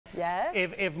Yes.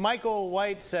 If Michael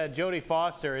White said Jodie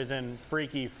Foster is in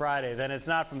Freaky Friday, then it's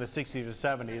not from the 60s or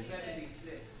 70s.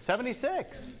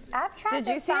 76. I've tried Did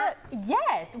to you see it?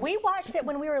 Yes, we watched it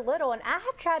when we were little, and I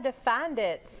have tried to find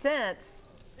it since,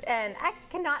 and I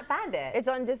cannot find it. It's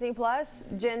on Disney Plus.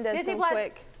 Jen did Disney some Plus.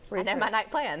 quick I research. know my night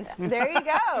plans. There you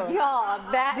go.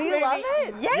 Y'all, that Do you movie, love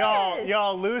it? Yes.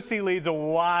 Y'all, Lucy leads a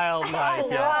wild life,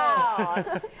 y'all.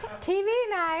 Wow. TV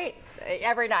night.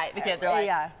 Every night the kids are like,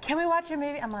 Yeah. can we watch a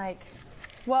movie? I'm like,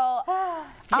 Well,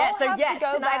 yes, so have to yes,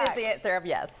 go tonight back. is the answer of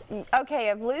yes. Okay,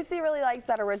 if Lucy really likes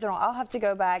that original, I'll have to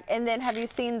go back. And then have you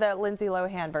seen the Lindsay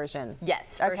Lohan version? Yes,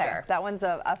 for okay, sure. That one's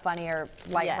a funnier,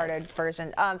 lighthearted Yes.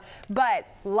 version. But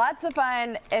lots of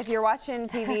fun. If you're watching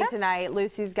TV tonight,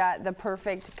 Lucy's got the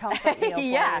perfect comfort meal for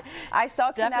Yeah, you. I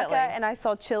saw definitely. Conecuh and I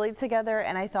saw Chili together,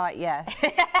 and I thought, yes.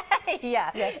 Yeah,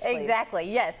 Yes, please. exactly.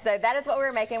 Yes, so that is what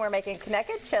we're making. We're making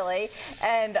Conecuh Chili,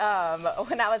 and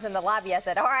when I was in the lobby, I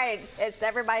said, "All right, it's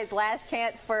everybody's last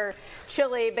chance for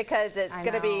chili because it's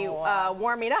going to be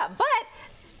warming up." But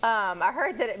I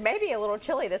heard that it may be a little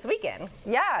chilly this weekend.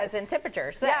 Yeah, as in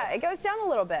temperature. So. Yeah, it goes down a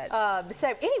little bit.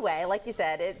 So anyway, like you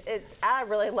said, I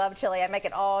really love chili. I make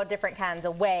it all different kinds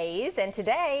of ways. And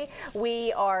today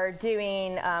we are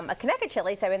doing a Conecuh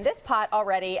chili. So in this pot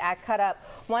already, I cut up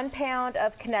 1 pound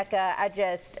of Conecuh. I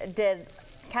just did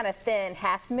kind of thin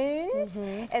half moons.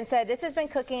 And so this has been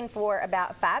cooking for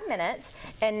about 5 minutes.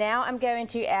 And now I'm going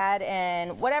to add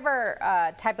in whatever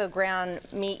type of ground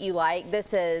meat you like.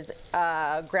 This is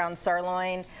ground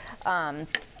sirloin.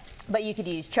 But you could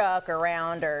use chuck or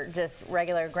round or just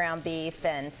regular ground beef.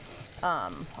 And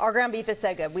our ground beef is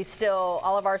so good.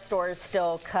 All of our stores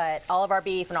still cut all of our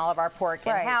beef and all of our pork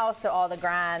in-house. So all the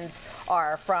grinds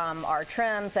are from our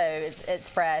trim, so it's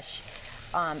fresh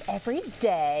every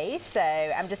day. So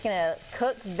I'm just gonna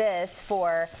cook this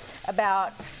for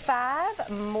about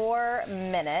 5 more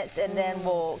minutes, and then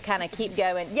we'll kind of keep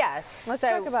going. Yeah. Let's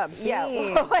talk about beans.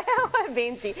 Yeah, what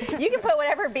beans you can put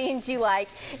whatever beans you like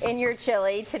in your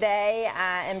chili. Today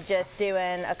I am just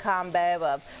doing a combo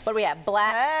of, what do we have?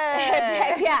 Black.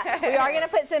 Hey. Yeah, we are gonna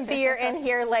put some beer in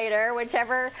here later,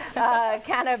 whichever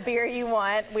kind of beer you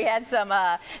want. We had some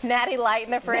Natty Light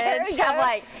in the fridge. I'm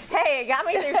like, hey, it got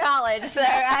me through college, so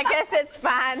I guess it's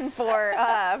fine for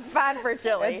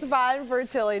chili. It's fine for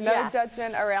chili. No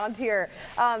judgment around here.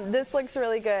 This looks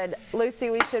really good. Lucy,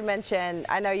 we should mention,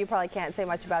 I know you probably can't say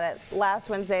much about it. Last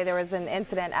Wednesday there was an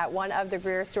incident at one of the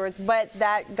Greer stores, but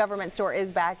that government store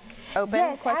is back open?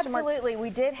 Yes, absolutely. We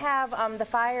did have the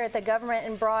fire at the Government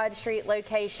and Broad Street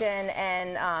location,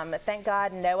 and thank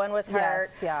God no one was hurt.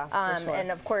 Yes, yeah, for sure.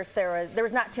 And of course there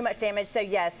was not too much damage. So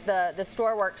yes, the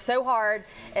store worked so hard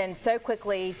and so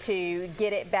quickly to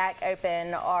get it back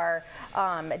open. Our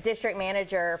district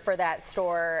manager for that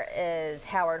store is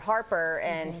Howard Harper,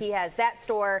 and he has that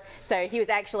store. So he was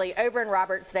actually over in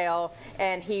Robertsdale,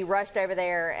 and he rushed over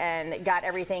there and got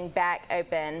everything back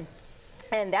open.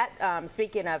 And that,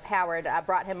 speaking of Howard, I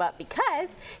brought him up because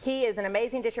he is an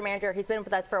amazing district manager. He's been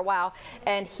with us for a while,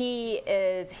 and he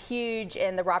is huge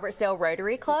in the Robertsdale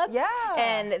Rotary Club. Yeah.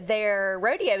 And their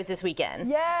rodeo is this weekend.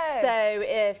 Yes. So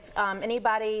if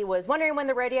anybody was wondering when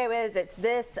the rodeo is, it's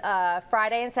this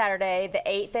Friday and Saturday, the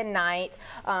 8th and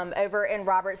 9th, over in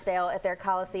Robertsdale at their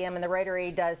Coliseum. And the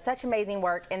Rotary does such amazing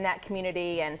work in that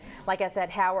community. And like I said,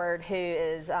 Howard, who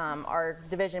is our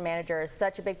division manager, is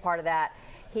such a big part of that.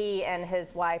 He and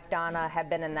his wife, Donna, have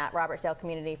been in that Robertsdale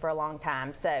community for a long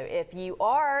time. So if you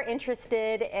are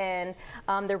interested in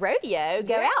the rodeo,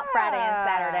 go out Friday and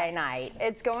Saturday night.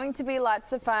 It's going to be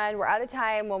lots of fun. We're out of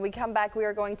time. When we come back, we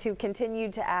are going to continue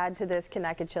to add to this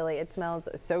Conecuh chili. It smells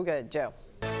so good. Joe.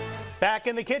 Back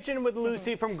in the kitchen with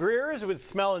Lucy from Greer's. It's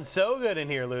smelling so good in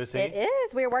here, Lucy. It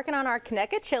is. We're working on our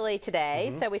Conecuh chili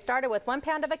today. So we started with 1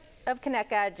 pound of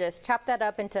Conecuh, just chopped that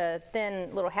up into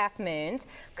thin little half moons,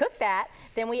 cooked that.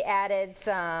 Then we added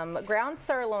some ground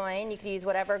sirloin. You could use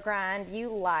whatever grind you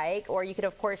like, or you could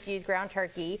of course use ground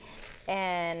turkey.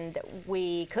 And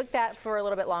we cooked that for a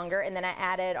little bit longer, and then I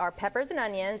added our peppers and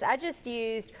onions. I just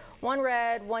used 1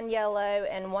 red, 1 yellow,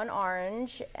 and 1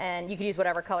 orange, and you could use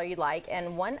whatever color you'd like,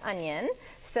 and 1 onion.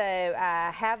 So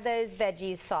I have those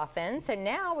veggies softened. So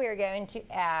now we are going to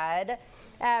add,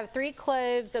 I have 3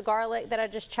 cloves of garlic that I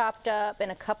just chopped up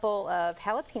and a couple of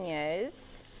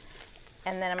jalapenos.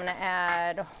 And then I'm gonna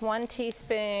add 1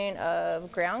 teaspoon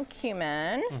of ground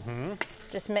cumin.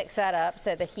 Just mix that up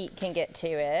so the heat can get to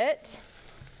it.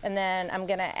 And then I'm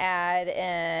gonna add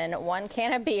in 1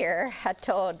 can of beer. I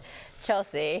told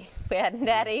Chelsea we had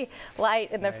Natty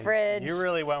Light in the fridge. You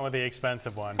really went with the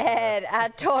expensive one. And I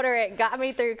told her it got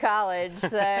me through college,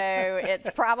 so it's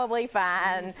probably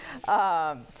fine.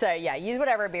 So yeah, use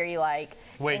whatever beer you like.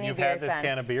 Wait, Any you've beer had is this fine.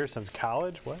 can of beer since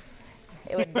college? What?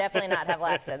 It would definitely not have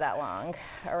lasted that long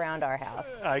around our house.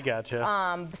 I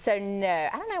gotcha. So no,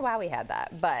 I don't know why we had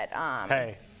that, but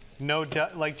Hey,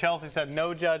 like Chelsea said,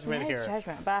 no judgment here. No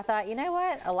judgment. But I thought, you know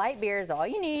what? A light beer is all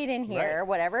you need in here, Right.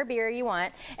 whatever beer you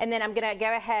want. And then I'm going to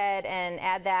go ahead and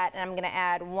add that, and I'm going to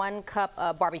add 1 cup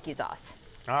of barbecue sauce.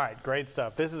 All right, great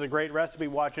stuff. This is a great recipe,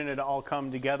 watching it all come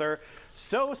together.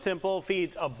 So simple,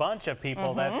 feeds a bunch of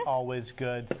people. That's always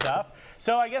good stuff.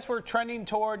 So I guess we're trending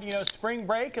toward, spring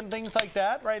break and things like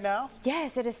that right now.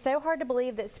 Yes, it is so hard to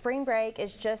believe that spring break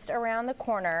is just around the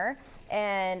corner.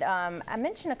 And I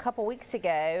mentioned a couple weeks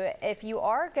ago, if you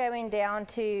are going down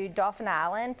to Dauphin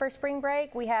Island for spring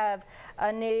break, we have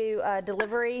a new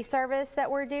delivery service that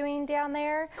we're doing down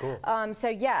there. Cool. So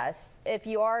yes, if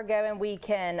you are going, we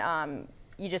can,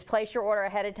 you just place your order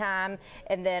ahead of time,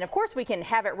 and then of course we can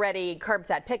have it ready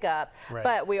curbside pickup. Right.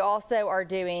 But we also are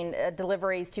doing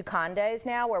deliveries to condos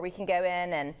now, where we can go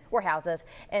in or houses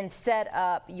and set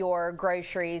up your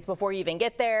groceries before you even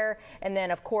get there. And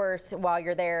then of course, while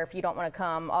you're there, if you don't want to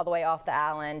come all the way off the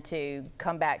island to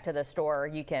come back to the store,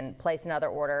 you can place another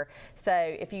order. So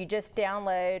if you just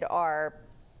download our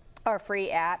free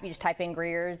app, you just type in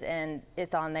Greer's and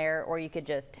it's on there, or you could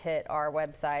just hit our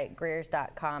website,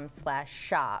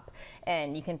 greers.com/shop,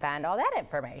 and you can find all that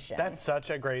information. That's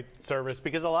such a great service,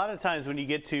 because a lot of times when you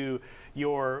get to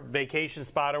your vacation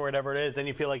spot or whatever it is, then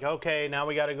you feel like, okay, now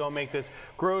we got to go make this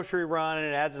grocery run, and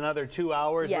it adds another 2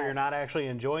 hours where you're not actually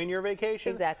enjoying your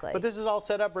vacation. Exactly. But this is all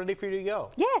set up, ready for you to go.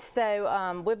 Yes,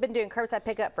 so we've been doing curbside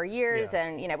pickup for years,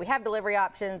 and we have delivery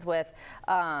options with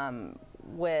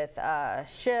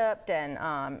Shipt and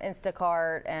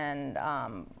Instacart and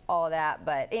all of that.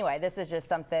 But anyway, this is just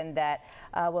something that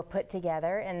we'll put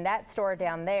together, and that store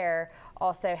down there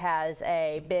also has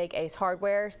a big Ace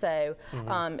Hardware. So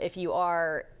if you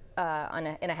are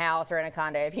in a house or in a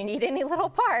condo, if you need any little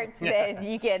parts, then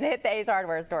you can hit the Ace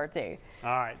Hardware store too. All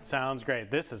right, sounds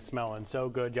great. This is smelling so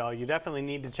good, y'all. You definitely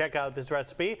need to check out this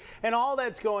recipe and all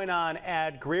that's going on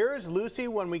at Greer's. Lucy,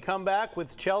 when we come back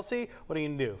with Chelsea, what are you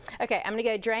going to do? Okay, I'm going to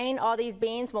go drain all these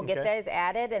beans. We'll get those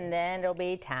added, and then it'll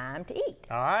be time to eat.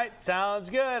 All right, sounds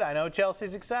good. I know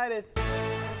Chelsea's excited.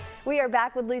 We are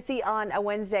back with Lucy on a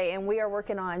Wednesday, and we are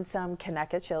working on some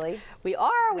Conecuh chili. We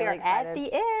are. We Really are at excited.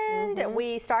 the end.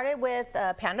 We started with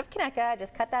a pound of Conecuh.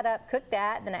 Just cut that up, cooked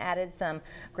that. Then I added some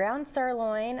ground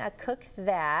sirloin. I cooked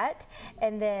that,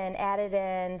 and then added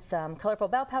in some colorful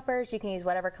bell peppers. You can use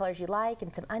whatever colors you like,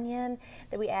 and some onion.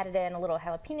 Then we added in a little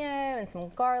jalapeno and some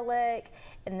garlic,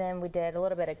 and then we did a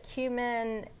little bit of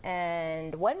cumin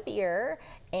and 1 beer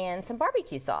and some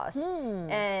barbecue sauce.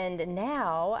 And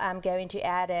now I'm going to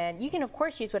add in, you can of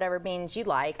course use whatever beans you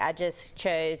like. I just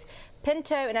chose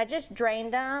pinto, and I just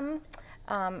drained them.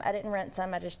 I didn't rinse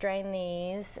them, I just drained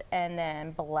these. And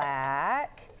then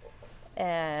black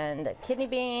and kidney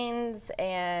beans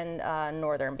and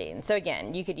northern beans. So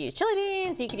again, you could use chili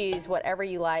beans, you could use whatever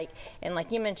you like. And like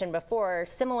you mentioned before,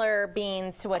 similar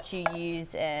beans to what you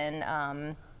use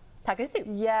in taco soup.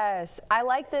 Yes, I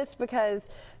like this because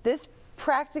this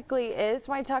practically is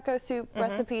my taco soup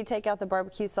recipe. Take out the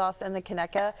barbecue sauce and the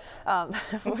Conecuh.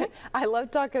 I love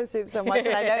taco soup so much,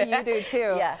 and I know you do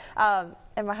too. Yeah.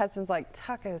 And my husband's like,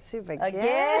 taco soup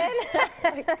again?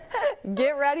 Like,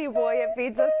 get ready, boy. It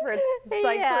feeds us for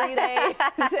like 3 days,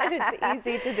 and it's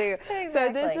easy to do. Exactly. So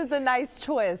this is a nice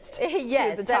twist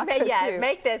Yes, to the taco soup.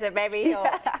 make this, and maybe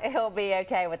he'll be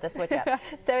okay with the switch up.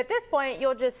 So at this point,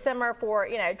 you'll just simmer for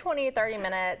 20 30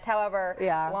 minutes, however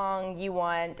long you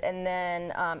want, and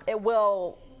then it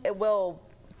will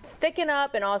thicken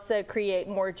up and also create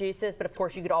more juices. But of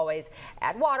course, you could always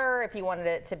add water if you wanted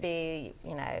it to be,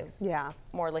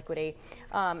 more liquidy.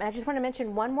 And I just want to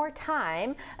mention one more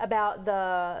time about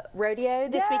the rodeo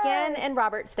this weekend in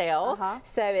Robertsdale.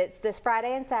 So it's this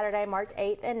Friday and Saturday, March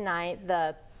 8th and 9th.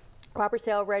 The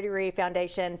Robertsdale Rotary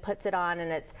Foundation puts it on,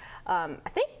 and it's I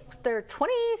think they're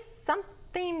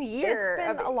 20-something year.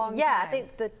 It's been a long time. Yeah, I think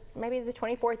maybe the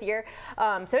 24th year.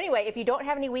 So anyway, if you don't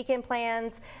have any weekend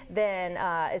plans, then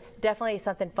it's definitely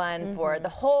something fun for the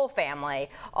whole family,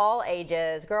 all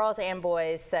ages, girls and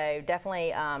boys. So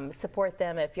definitely support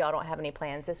them if y'all don't have any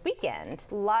plans this weekend.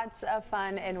 Lots of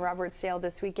fun in Robertsdale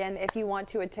this weekend. If you want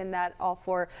to attend that, all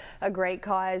for a great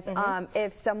cause.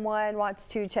 If someone wants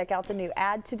to check out the new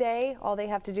ad today, all they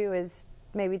have to do is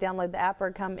maybe download the app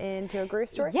or come into a Greer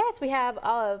store? Yes, we have,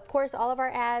 of course, all of our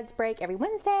ads break every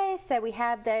Wednesday, so we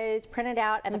have those printed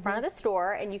out at the front of the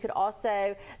store, and you could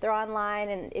also, they're online,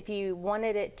 and if you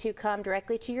wanted it to come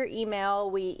directly to your email,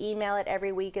 we email it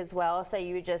every week as well, so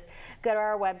you would just go to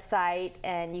our website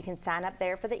and you can sign up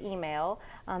there for the email.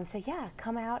 So yeah,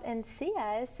 come out and see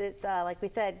us. It's like we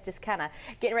said, just kind of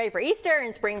getting ready for Easter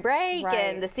and spring break,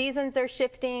 and the seasons are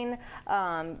shifting.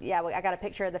 Yeah, I got a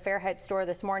picture of the Fairhope store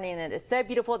this morning, and it's so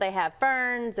beautiful. They have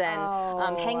ferns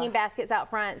and hanging baskets out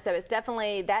front, so it's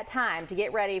definitely that time to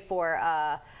get ready for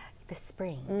the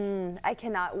spring. I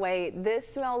cannot wait. This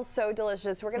smells so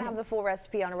delicious. We're going to have the full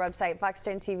recipe on our website,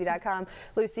 fox10tv.com.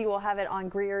 Lucy will have it on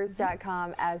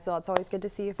greers.com as well. It's always good to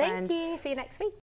see you, friend. Thank you. See you next week.